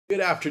Good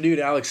afternoon,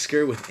 Alex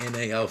Scurr with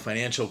NAL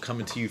Financial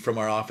coming to you from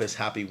our office.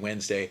 Happy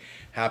Wednesday,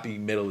 happy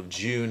middle of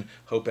June.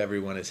 Hope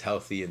everyone is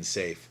healthy and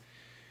safe.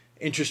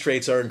 Interest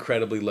rates are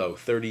incredibly low.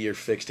 30-year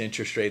fixed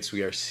interest rates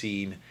we are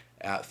seeing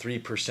at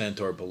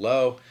 3% or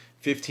below.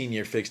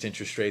 15-year fixed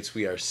interest rates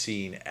we are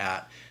seeing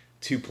at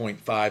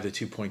 2.5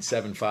 to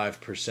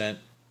 2.75%.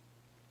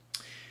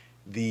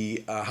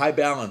 The high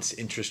balance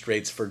interest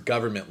rates for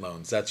government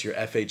loans, that's your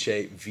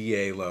FHA,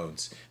 VA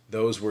loans,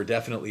 those were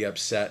definitely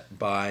upset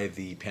by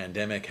the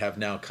pandemic, have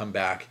now come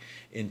back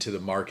into the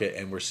market,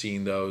 and we're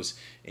seeing those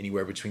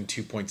anywhere between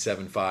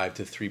 2.75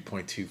 to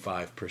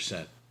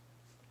 3.25%.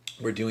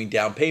 We're doing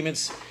down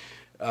payments,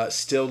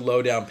 still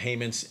low down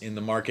payments in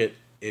the market.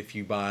 If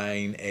you're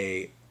buying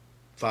a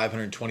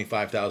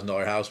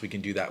 $525,000 house, we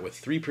can do that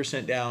with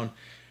 3% down.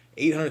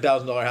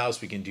 $800,000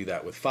 house, we can do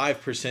that with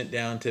 5%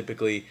 down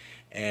typically,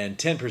 and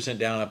 10%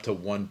 down up to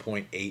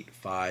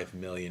 $1.85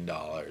 million.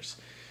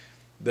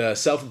 The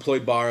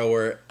self-employed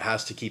borrower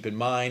has to keep in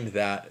mind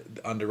that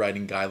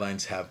underwriting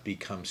guidelines have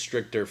become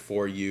stricter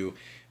for you.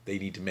 They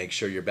need to make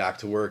sure you're back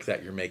to work,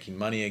 that you're making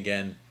money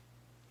again.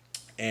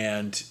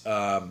 And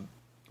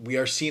we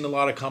are seeing a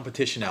lot of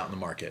competition out in the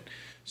market.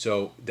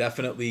 So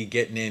definitely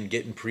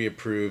getting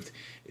pre-approved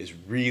is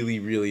really,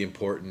 really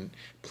important.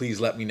 Please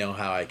let me know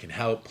how I can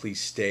help. Please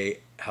stay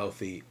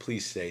healthy.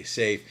 Please stay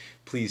safe.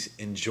 Please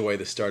enjoy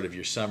the start of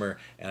your summer.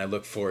 And I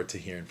look forward to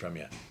hearing from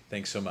you.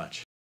 Thanks so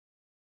much.